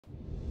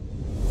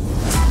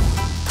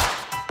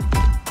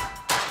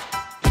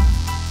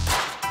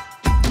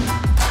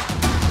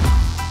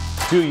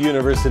Two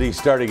universities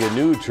starting a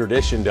new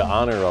tradition to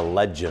honor a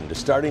legend.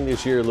 Starting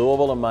this year,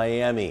 Louisville and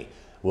Miami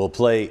will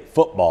play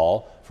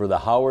football for the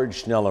Howard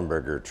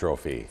Schnellenberger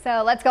Trophy.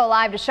 So let's go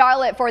live to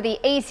Charlotte for the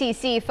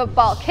ACC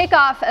football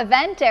kickoff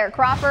event. Eric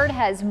Crawford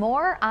has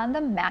more on the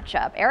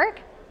matchup.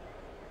 Eric?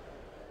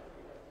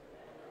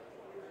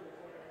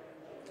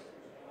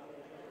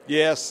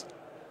 Yes,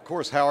 of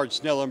course, Howard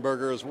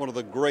Schnellenberger is one of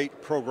the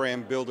great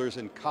program builders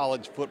in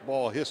college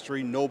football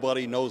history.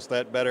 Nobody knows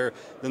that better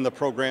than the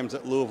programs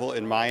at Louisville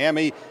and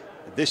Miami.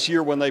 This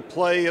year when they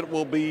play, it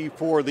will be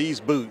for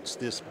these boots,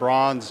 this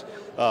bronze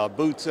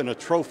boots and a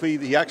trophy.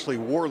 He actually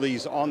wore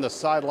these on the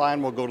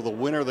sideline. Will go to the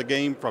winner of the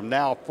game from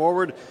now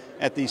forward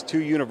at these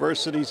two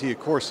universities. He, of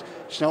course,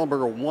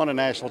 Schnellenberger won a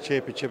national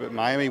championship at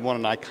Miami, won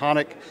an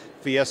iconic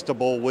Fiesta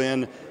Bowl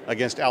win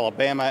against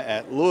Alabama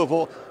at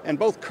Louisville, and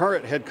both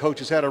current head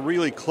coaches had a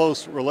really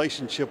close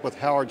relationship with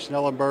Howard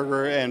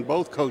Schnellenberger, and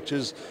both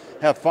coaches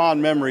have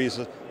fond memories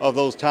of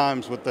those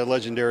times with the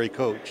legendary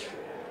coach.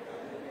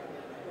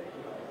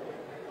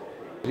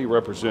 He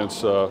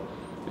represents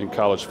in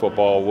college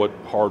football what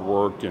hard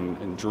work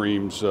and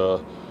dreams,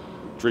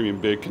 dreaming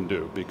big can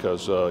do,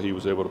 because he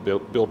was able to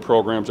build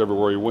programs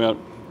everywhere he went.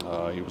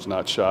 He was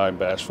not shy and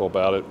bashful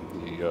about it.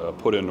 He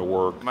put in the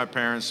work. My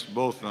parents,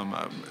 both of them,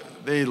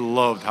 they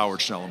loved Howard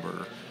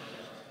Schnellenberger,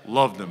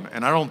 loved him.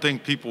 And I don't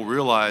think people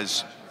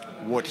realize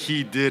what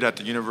he did at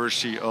the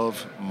University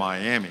of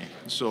Miami.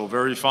 So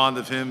very fond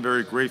of him,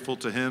 very grateful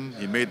to him.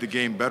 He made the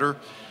game better.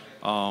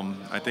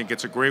 I think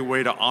it's a great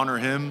way to honor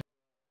him.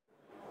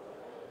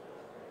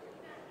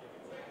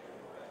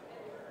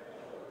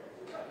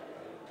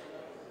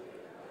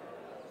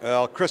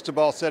 Well,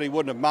 Cristobal said he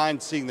wouldn't have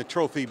minded seeing the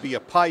trophy be a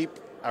pipe.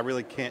 I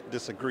really can't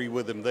disagree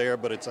with him there,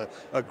 but it's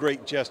a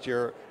great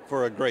gesture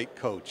for a great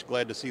coach.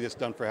 Glad to see this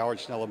done for Howard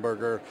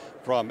Schnellenberger.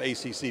 From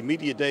ACC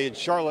Media Day in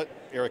Charlotte,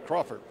 Eric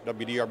Crawford,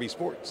 WDRB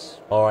Sports.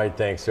 All right,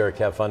 thanks, Eric.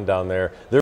 Have fun down there.